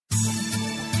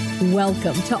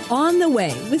Welcome to On the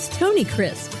Way with Tony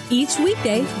Crisp. Each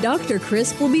weekday, Dr.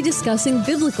 Crisp will be discussing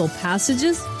biblical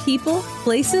passages, people,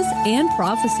 places, and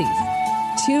prophecies.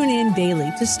 Tune in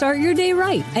daily to start your day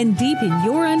right and deepen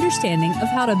your understanding of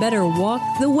how to better walk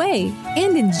the way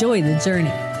and enjoy the journey.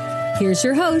 Here's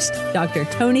your host, Dr.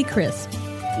 Tony Crisp.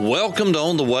 Welcome to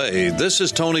On the Way. This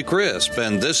is Tony Crisp,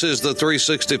 and this is the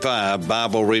 365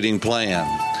 Bible Reading Plan.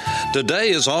 Today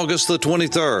is August the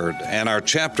 23rd, and our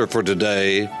chapter for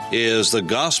today is the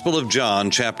Gospel of John,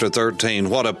 chapter 13.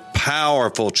 What a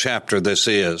powerful chapter this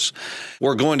is.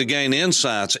 We're going to gain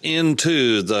insights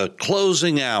into the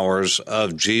closing hours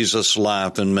of Jesus'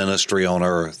 life and ministry on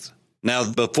earth.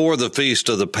 Now, before the feast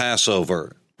of the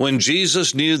Passover, when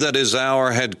Jesus knew that his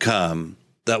hour had come,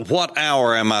 that what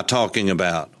hour am I talking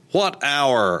about? What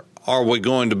hour are we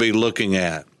going to be looking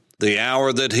at? The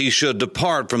hour that he should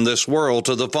depart from this world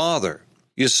to the Father.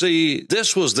 You see,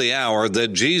 this was the hour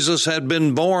that Jesus had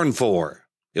been born for.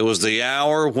 It was the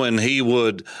hour when he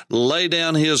would lay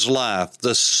down his life,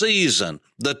 the season,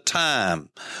 the time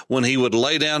when he would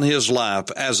lay down his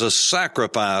life as a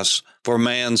sacrifice for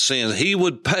man's sins. He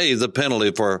would pay the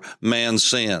penalty for man's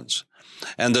sins.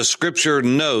 And the scripture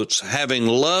notes, having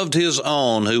loved his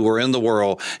own who were in the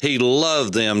world, he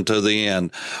loved them to the end.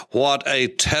 What a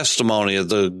testimony of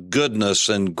the goodness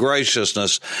and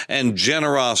graciousness and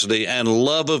generosity and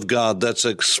love of God that's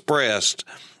expressed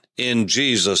in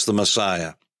Jesus the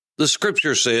Messiah. The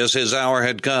scripture says his hour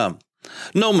had come.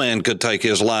 No man could take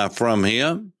his life from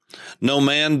him. No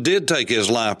man did take his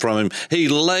life from him. He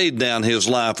laid down his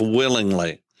life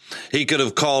willingly. He could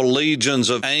have called legions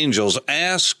of angels.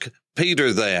 Ask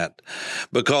Peter that,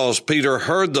 because Peter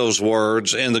heard those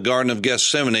words in the Garden of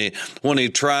Gethsemane when he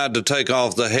tried to take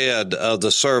off the head of the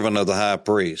servant of the high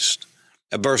priest.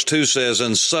 Verse 2 says,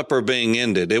 and supper being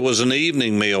ended. It was an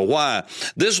evening meal. Why?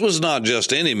 This was not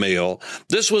just any meal.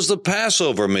 This was the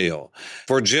Passover meal.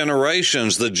 For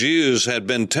generations, the Jews had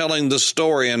been telling the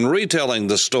story and retelling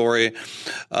the story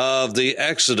of the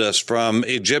Exodus from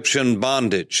Egyptian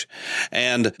bondage.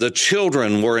 And the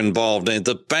children were involved in it.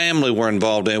 The family were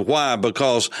involved in it. Why?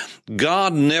 Because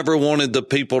God never wanted the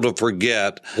people to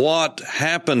forget what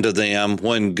happened to them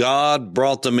when God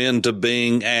brought them into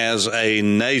being as a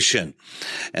nation.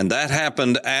 And that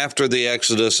happened after the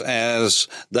Exodus as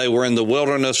they were in the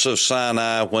wilderness of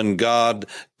Sinai when God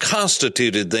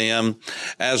constituted them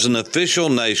as an official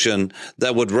nation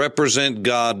that would represent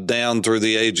God down through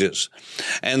the ages.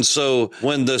 And so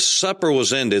when the supper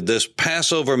was ended, this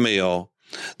Passover meal,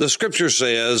 the scripture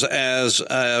says, as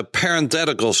a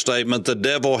parenthetical statement, the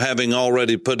devil having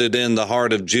already put it in the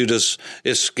heart of Judas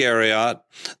Iscariot,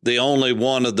 the only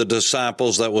one of the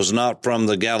disciples that was not from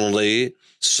the Galilee,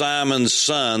 Simon's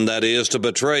son, that is, to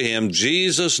betray him,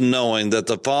 Jesus, knowing that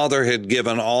the Father had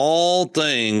given all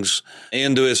things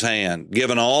into his hand,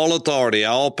 given all authority,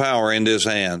 all power into his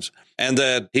hands, and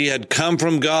that he had come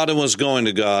from God and was going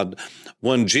to God.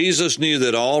 When Jesus knew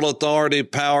that all authority,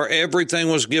 power, everything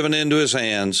was given into his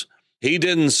hands, he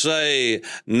didn't say,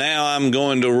 now I'm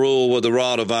going to rule with a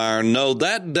rod of iron. No,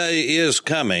 that day is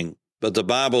coming. But the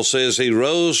Bible says he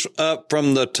rose up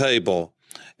from the table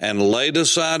and laid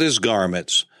aside his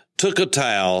garments, took a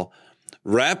towel,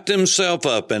 wrapped himself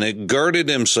up in it, girded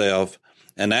himself,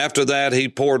 and after that he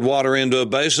poured water into a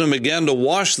basin and began to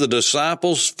wash the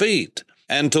disciples' feet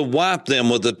and to wipe them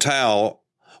with the towel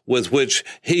with which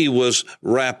he was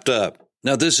wrapped up.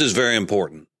 Now, this is very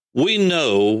important. We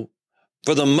know,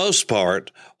 for the most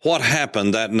part, what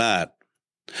happened that night,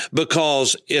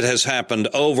 because it has happened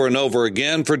over and over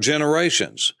again for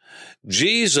generations.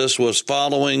 Jesus was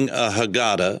following a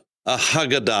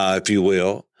Haggadah, if you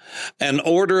will, an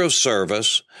order of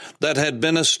service that had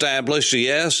been established.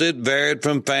 Yes, it varied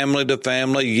from family to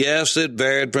family. Yes, it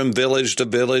varied from village to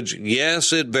village.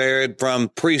 Yes, it varied from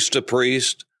priest to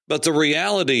priest. But the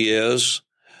reality is,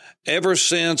 ever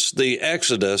since the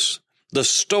Exodus, the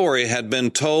story had been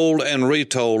told and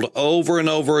retold over and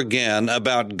over again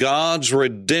about God's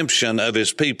redemption of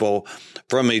his people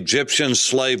from Egyptian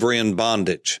slavery and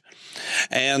bondage.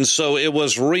 And so it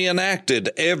was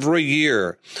reenacted every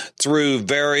year through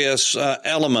various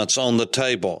elements on the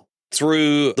table,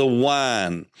 through the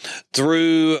wine,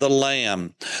 through the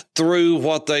lamb, through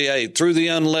what they ate, through the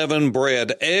unleavened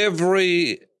bread.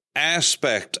 Every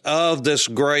aspect of this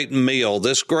great meal,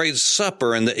 this great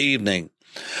supper in the evening,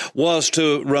 was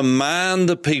to remind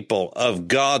the people of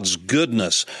God's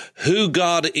goodness, who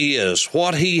God is,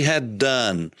 what he had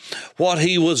done, what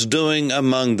he was doing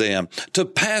among them, to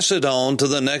pass it on to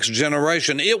the next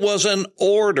generation. It was an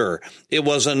order. It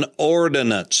was an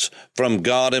ordinance from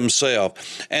God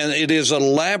himself. And it is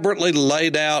elaborately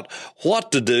laid out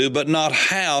what to do, but not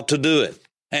how to do it.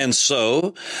 And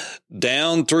so,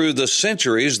 down through the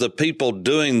centuries, the people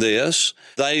doing this,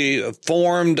 they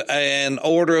formed an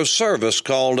order of service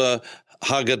called a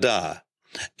Haggadah.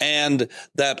 And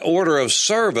that order of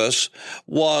service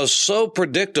was so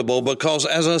predictable because,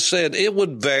 as I said, it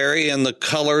would vary in the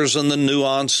colors and the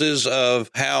nuances of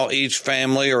how each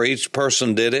family or each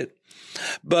person did it.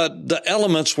 But the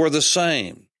elements were the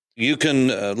same. You can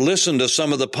listen to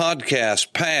some of the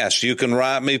podcasts past. You can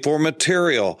write me for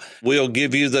material. We'll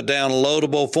give you the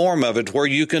downloadable form of it where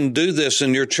you can do this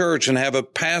in your church and have a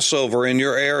Passover in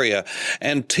your area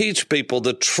and teach people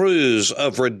the truths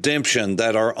of redemption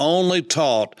that are only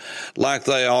taught like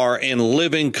they are in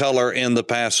living color in the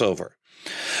Passover.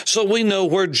 So we know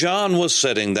where John was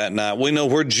sitting that night. We know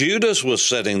where Judas was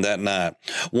sitting that night.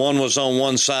 One was on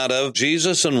one side of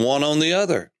Jesus and one on the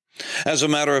other. As a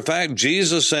matter of fact,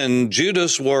 Jesus and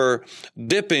Judas were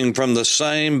dipping from the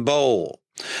same bowl.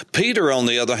 Peter, on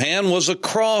the other hand, was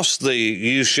across the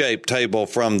U-shaped table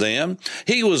from them.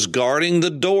 He was guarding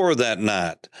the door that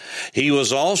night. He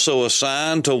was also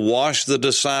assigned to wash the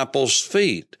disciples'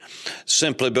 feet,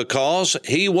 simply because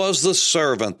he was the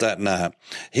servant that night.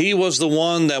 He was the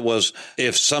one that was,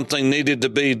 if something needed to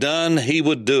be done, he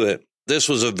would do it. This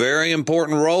was a very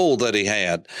important role that he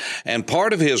had, and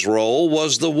part of his role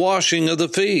was the washing of the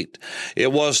feet.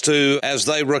 It was to, as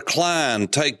they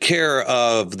reclined, take care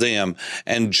of them.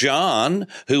 And John,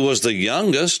 who was the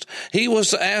youngest, he was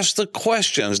to ask the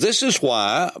questions. This is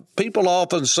why people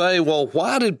often say, well,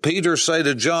 why did Peter say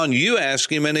to John, you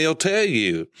ask him and he'll tell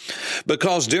you?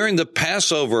 Because during the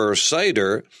Passover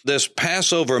Seder, this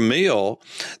Passover meal,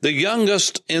 the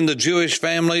youngest in the Jewish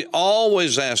family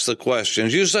always asked the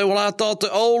questions. You say, well, I thought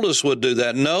the oldest would do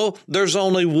that. No, there's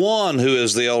only one who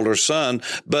is the older son,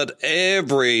 but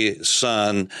every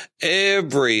son,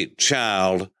 every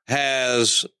child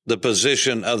has the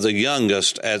position of the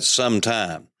youngest at some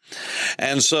time.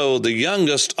 And so the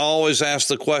youngest always asked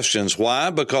the questions. Why?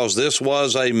 Because this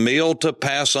was a meal to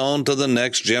pass on to the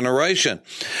next generation.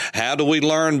 How do we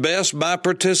learn best? By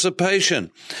participation.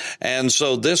 And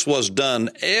so this was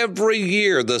done every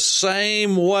year the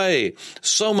same way.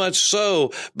 So much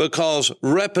so because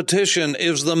repetition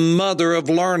is the mother of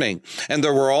learning. And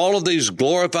there were all of these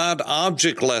glorified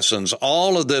object lessons,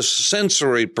 all of this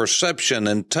sensory perception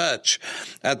and touch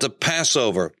at the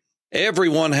Passover.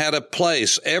 Everyone had a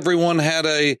place. Everyone had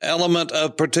an element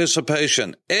of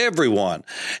participation. Everyone.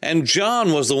 And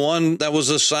John was the one that was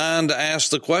assigned to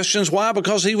ask the questions. Why?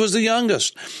 Because he was the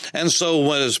youngest. And so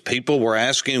as people were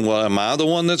asking, well, am I the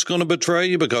one that's going to betray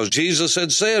you? Because Jesus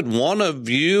had said, one of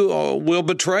you will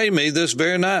betray me this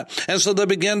very night. And so they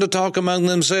began to talk among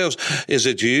themselves. Is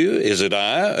it you? Is it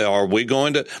I? Are we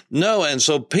going to? No. And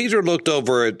so Peter looked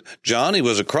over at John. He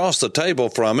was across the table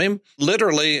from him,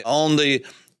 literally on the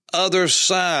other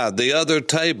side, the other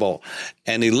table.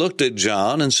 And he looked at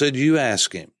John and said, you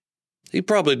ask him. He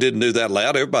probably didn't do that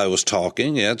loud. Everybody was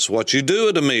talking. It's what you do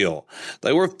at a meal.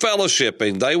 They were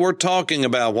fellowshipping. They were talking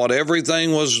about what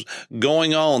everything was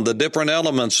going on, the different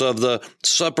elements of the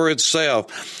supper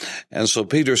itself. And so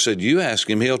Peter said, you ask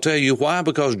him. He'll tell you. Why?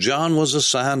 Because John was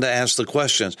assigned to ask the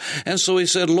questions. And so he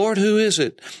said, Lord, who is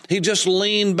it? He just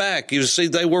leaned back. You see,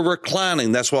 they were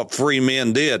reclining. That's what free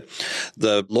men did.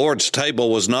 The Lord's table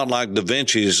was not like Da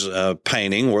Vinci's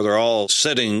painting where they're all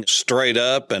sitting straight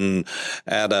up and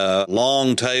at a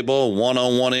long table, one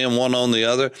on one end, one on the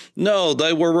other. No,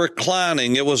 they were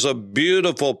reclining. It was a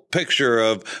beautiful picture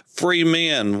of free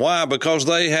men. Why? Because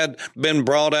they had been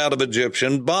brought out of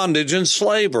Egyptian bondage and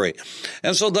slavery.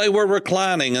 And so they were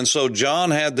reclining. And so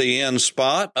John had the end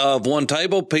spot of one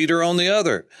table, Peter on the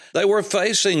other. They were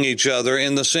facing each other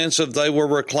in the sense of they were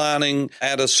reclining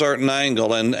at a certain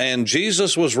angle. And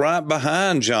Jesus was right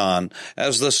behind John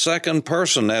as the second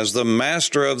person, as the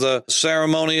master of the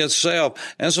ceremony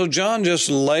itself. And so John just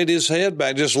laid his head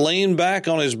back, just leaned back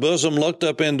on his bosom, looked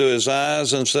up into his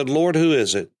eyes and said, Lord, who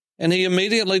is it? And he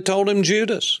immediately told him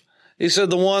Judas. He said,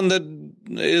 the one that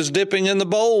is dipping in the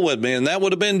bowl with me, and that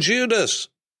would have been Judas.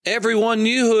 Everyone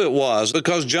knew who it was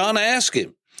because John asked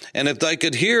him. And if they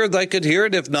could hear, they could hear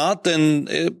it. If not, then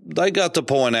they got the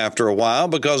point after a while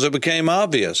because it became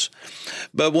obvious.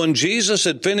 But when Jesus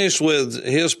had finished with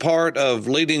his part of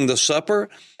leading the supper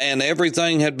and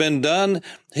everything had been done,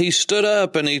 he stood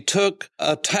up and he took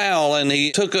a towel and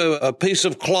he took a piece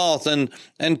of cloth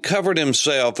and covered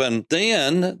himself. And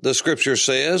then, the scripture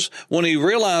says, when he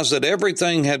realized that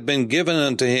everything had been given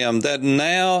unto him, that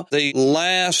now the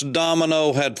last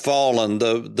domino had fallen,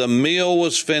 the meal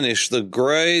was finished, the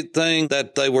great thing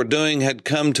that they were doing had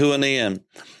come to an end.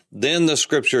 Then the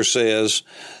scripture says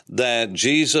that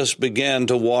Jesus began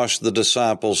to wash the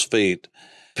disciples' feet.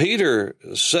 Peter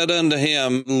said unto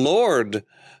him, Lord,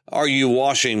 are you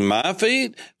washing my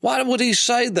feet? Why would he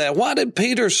say that? Why did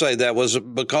Peter say that? Was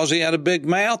it because he had a big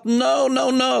mouth?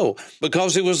 No.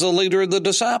 Because he was the leader of the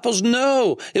disciples?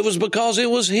 No. It was because it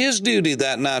was his duty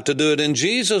that night to do it, and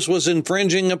Jesus was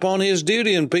infringing upon his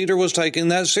duty, and Peter was taking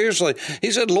that seriously.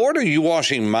 He said, Lord, are you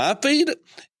washing my feet?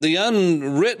 The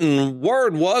unwritten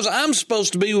word was, I'm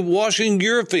supposed to be washing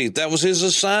your feet. That was his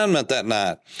assignment that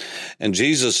night. And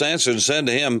Jesus answered and said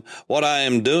to him, what I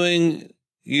am doing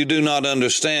you do not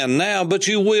understand now, but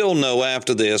you will know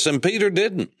after this. And Peter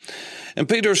didn't. And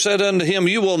Peter said unto him,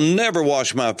 you will never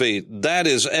wash my feet. That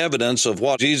is evidence of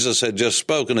what Jesus had just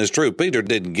spoken is true. Peter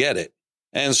didn't get it.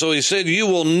 And so he said, you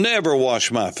will never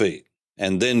wash my feet.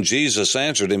 And then Jesus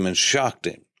answered him and shocked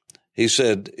him. He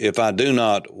said, if I do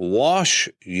not wash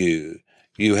you,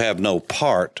 you have no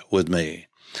part with me.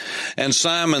 And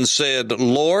Simon said,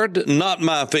 Lord, not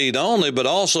my feet only, but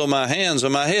also my hands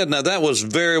and my head. Now that was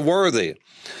very worthy.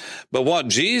 But what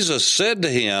Jesus said to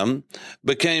him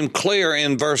became clear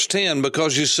in verse 10,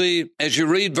 because you see, as you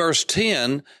read verse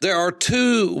 10, there are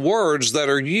two words that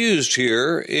are used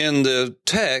here in the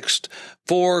text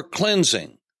for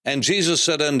cleansing. And Jesus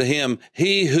said unto him,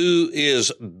 he who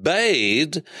is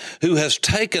bathed, who has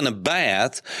taken a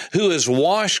bath, who is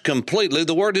washed completely,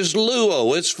 the word is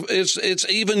luo. It's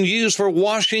even used for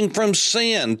washing from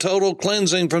sin, total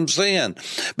cleansing from sin.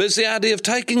 But it's the idea of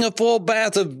taking a full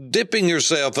bath, of dipping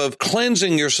yourself, of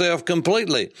cleansing yourself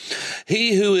completely.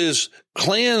 He who is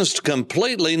cleansed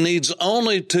completely needs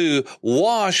only to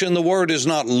wash, and the word is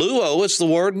not luo, it's the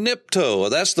word nipto.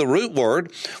 That's the root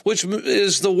word, which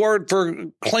is the word for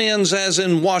cleanse, as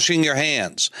in washing your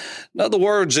hands. In other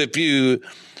words, if you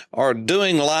are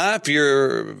doing life,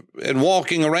 and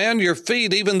walking around, your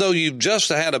feet, even though you've just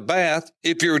had a bath,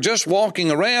 if you're just walking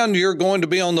around, you're going to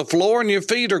be on the floor and your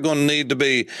feet are going to need to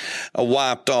be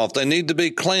wiped off. They need to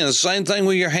be cleansed. Same thing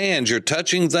with your hands. You're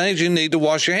touching things, you need to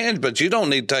wash your hands, but you don't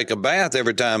need to take a bath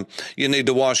every time you need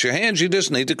to wash your hands. You just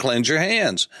need to cleanse your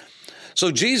hands. So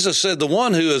Jesus said the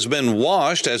one who has been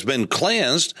washed, has been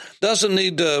cleansed, doesn't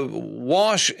need to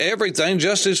wash everything,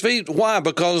 just his feet. Why?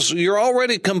 Because you're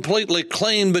already completely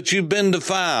clean, but you've been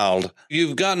defiled.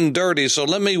 You've gotten dirty. So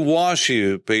let me wash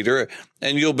you, Peter,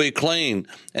 and you'll be clean.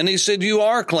 And he said, you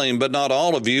are clean, but not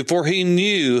all of you, for he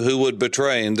knew who would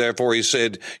betray. And therefore he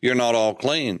said, you're not all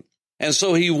clean. And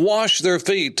so he washed their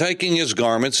feet, taking his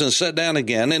garments, and sat down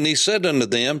again. And he said unto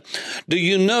them, do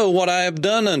you know what I have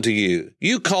done unto you?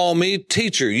 You call me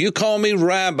teacher, you call me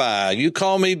rabbi, you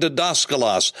call me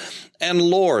didaskalos, and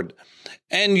Lord.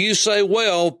 And you say,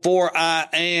 well, for I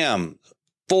am.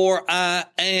 For I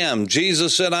am.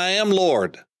 Jesus said, I am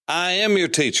Lord. I am your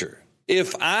teacher.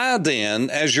 If I then,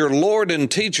 as your Lord and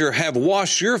teacher, have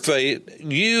washed your feet,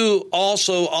 you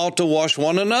also ought to wash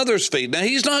one another's feet. Now,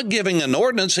 he's not giving an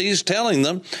ordinance. He's telling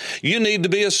them you need to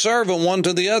be a servant one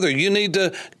to the other. You need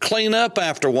to clean up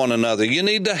after one another. You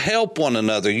need to help one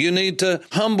another. You need to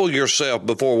humble yourself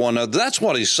before one another. That's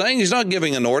what he's saying. He's not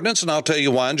giving an ordinance, and I'll tell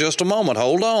you why in just a moment.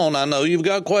 Hold on. I know you've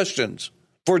got questions.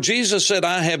 For Jesus said,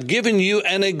 I have given you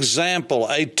an example,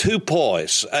 a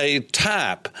tupos, a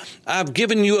type. I've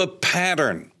given you a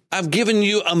pattern. I've given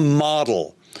you a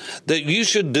model that you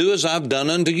should do as I've done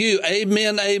unto you.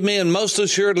 Amen, amen. Most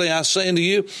assuredly, I say unto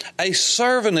you, a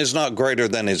servant is not greater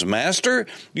than his master.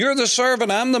 You're the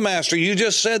servant, I'm the master. You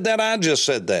just said that, I just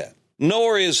said that.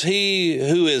 Nor is he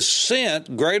who is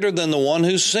sent greater than the one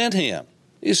who sent him.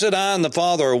 He said, I and the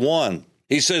Father are one.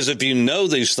 He says, if you know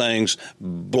these things,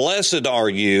 blessed are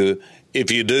you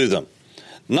if you do them.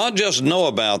 Not just know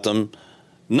about them,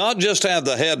 not just have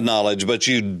the head knowledge, but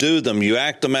you do them, you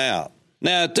act them out.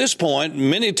 Now, at this point,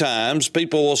 many times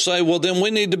people will say, well, then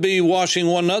we need to be washing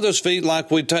one another's feet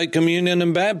like we take communion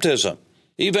and baptism.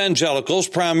 Evangelicals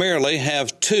primarily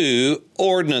have two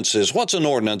ordinances. What's an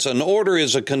ordinance? An order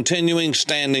is a continuing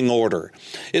standing order.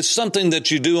 It's something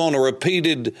that you do on a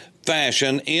repeated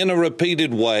fashion in a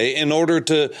repeated way in order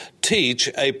to teach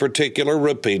a particular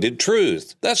repeated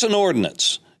truth. That's an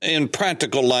ordinance in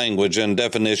practical language and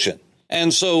definition.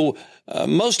 And so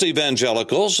most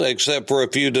evangelicals, except for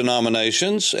a few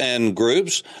denominations and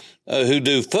groups, who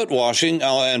do foot washing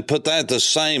and put that at the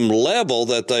same level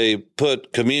that they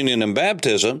put communion and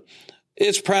baptism,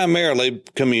 it's primarily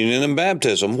communion and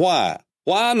baptism. Why?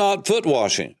 Why not foot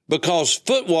washing? Because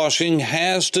foot washing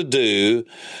has to do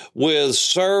with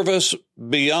service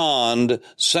beyond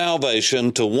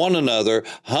salvation to one another,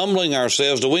 humbling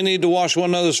ourselves. Do we need to wash one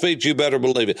another's feet? You better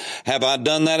believe it. Have I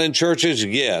done that in churches?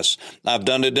 Yes. I've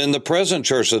done it in the present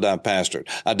church that I've pastored.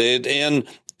 I did in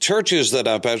churches that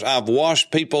I've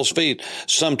washed people's feet,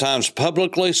 sometimes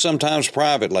publicly, sometimes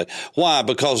privately. Why?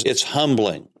 Because it's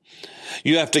humbling.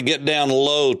 You have to get down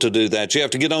low to do that. You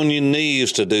have to get on your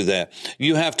knees to do that.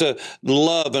 You have to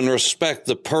love and respect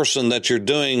the person that you're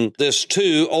doing this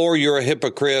to, or you're a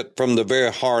hypocrite from the very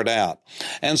heart out.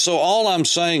 And so all I'm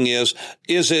saying is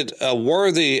it a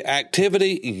worthy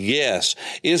activity? Yes.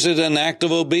 Is it an act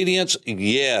of obedience?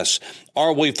 Yes.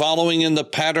 Are we following in the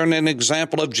pattern and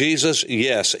example of Jesus?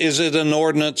 Yes. Is it an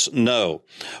ordinance? No.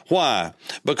 Why?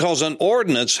 Because an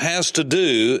ordinance has to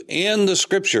do in the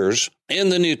Scriptures, in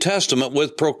the New Testament,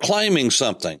 with proclaiming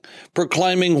something.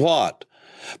 Proclaiming what?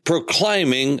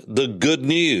 Proclaiming the good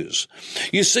news.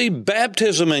 You see,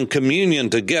 baptism and communion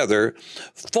together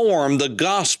form the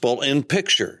gospel in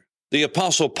picture. The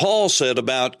Apostle Paul said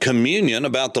about communion,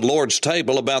 about the Lord's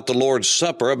table, about the Lord's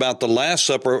Supper, about the Last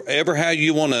Supper, ever how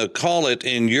you want to call it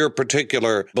in your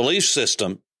particular belief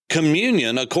system,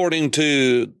 communion, according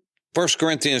to 1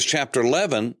 Corinthians chapter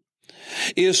 11,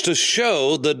 is to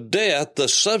show the death, the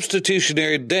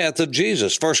substitutionary death of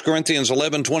Jesus. 1 Corinthians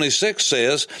 11:26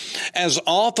 says, as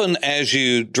often as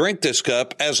you drink this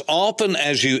cup, as often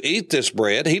as you eat this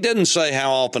bread, he didn't say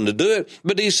how often to do it,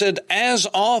 but he said, as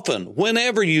often,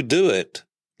 whenever you do it,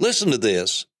 listen to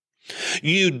this,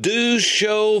 you do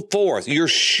show forth. You're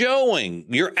showing,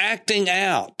 you're acting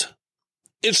out.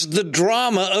 It's the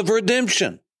drama of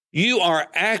redemption. You are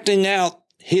acting out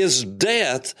his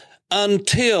death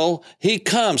until he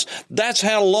comes. That's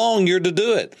how long you're to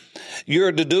do it.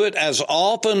 You're to do it as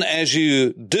often as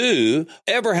you do,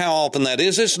 ever how often that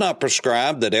is. It's not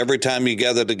prescribed that every time you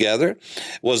gather together.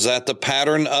 Was that the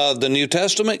pattern of the New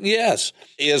Testament? Yes.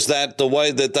 Is that the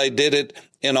way that they did it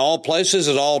in all places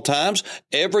at all times?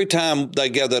 Every time they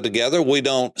gather together, we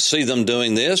don't see them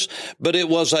doing this, but it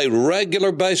was a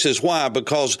regular basis. Why?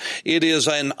 Because it is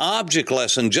an object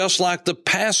lesson, just like the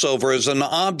Passover is an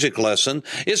object lesson.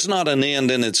 It's not an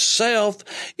end in itself.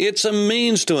 It's a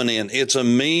means to an end. It's a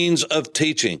means of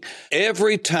teaching.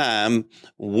 Every time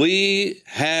we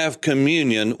have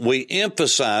communion, we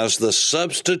emphasize the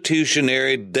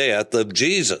substitutionary death of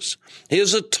Jesus,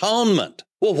 his atonement.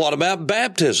 Well, what about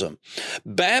baptism?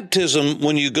 Baptism,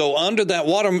 when you go under that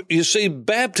water, you see,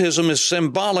 baptism is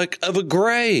symbolic of a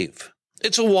grave.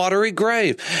 It's a watery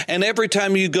grave. And every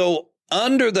time you go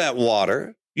under that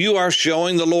water, you are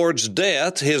showing the Lord's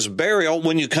death, his burial.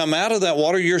 When you come out of that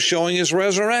water, you're showing his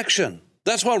resurrection.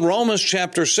 That's what Romans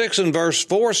chapter 6 and verse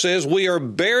 4 says. We are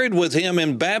buried with him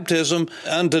in baptism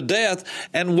unto death,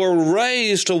 and we're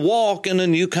raised to walk in a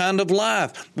new kind of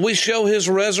life. We show his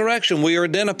resurrection. We are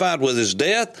identified with his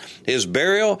death, his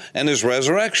burial, and his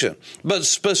resurrection, but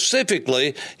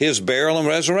specifically his burial and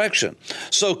resurrection.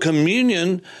 So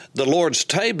communion, the Lord's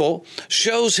table,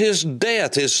 shows his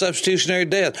death, his substitutionary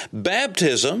death.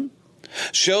 Baptism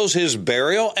shows his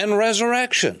burial and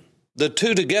resurrection. The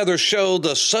two together show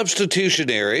the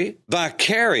substitutionary,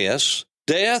 vicarious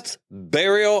death,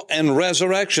 burial, and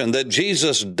resurrection, that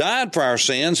Jesus died for our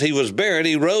sins. He was buried.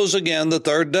 He rose again the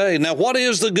third day. Now, what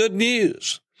is the good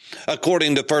news?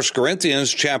 According to 1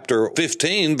 Corinthians chapter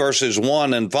 15, verses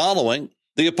 1 and following,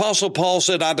 the Apostle Paul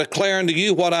said, I declare unto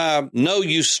you what I know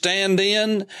you stand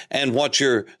in and what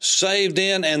you're saved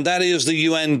in, and that is the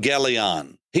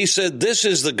euangelion. He said, this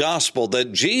is the gospel,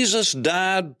 that Jesus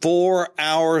died for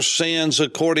our sins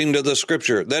according to the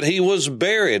Scripture, that he was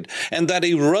buried, and that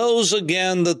he rose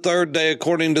again the third day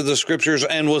according to the Scriptures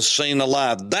and was seen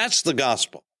alive. That's the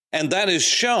gospel. And that is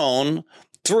shown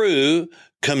through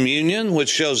communion, which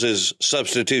shows his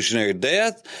substitutionary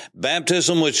death,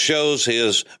 baptism, which shows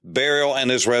his burial and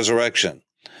his resurrection.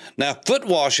 Now, foot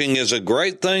washing is a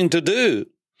great thing to do,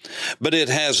 but it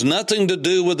has nothing to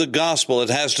do with the gospel.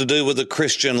 It has to do with the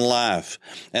Christian life.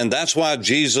 And that's why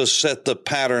Jesus set the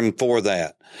pattern for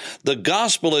that. The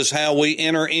gospel is how we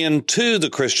enter into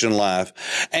the Christian life,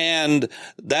 and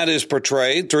that is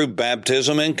portrayed through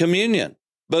baptism and communion.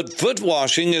 But foot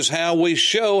washing is how we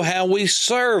show how we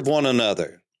serve one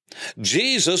another.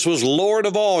 Jesus was Lord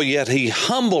of all, yet he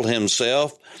humbled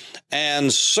himself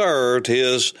and served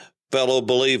his fellow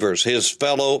believers, his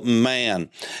fellow man.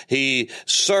 He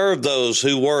served those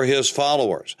who were his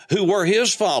followers.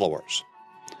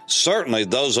 Certainly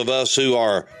those of us who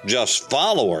are just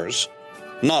followers,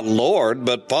 not Lord,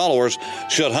 but followers,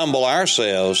 should humble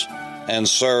ourselves and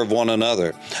serve one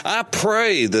another. I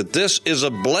pray that this is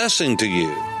a blessing to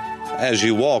you as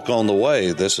you walk on the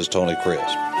way. This is Tony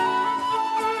Crisp.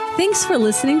 Thanks for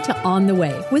listening to On the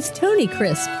Way with Tony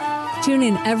Crisp. Tune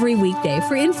in every weekday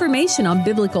for information on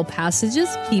biblical passages,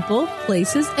 people,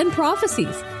 places, and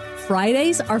prophecies.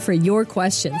 Fridays are for your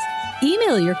questions.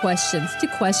 Email your questions to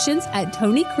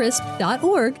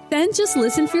questions@tonycrisp.org. Then just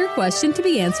listen for your question to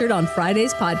be answered on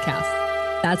Friday's podcast.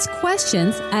 That's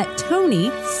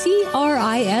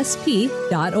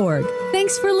questions@tonycrisp.org.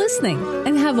 Thanks for listening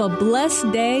and have a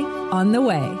blessed day on the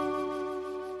way.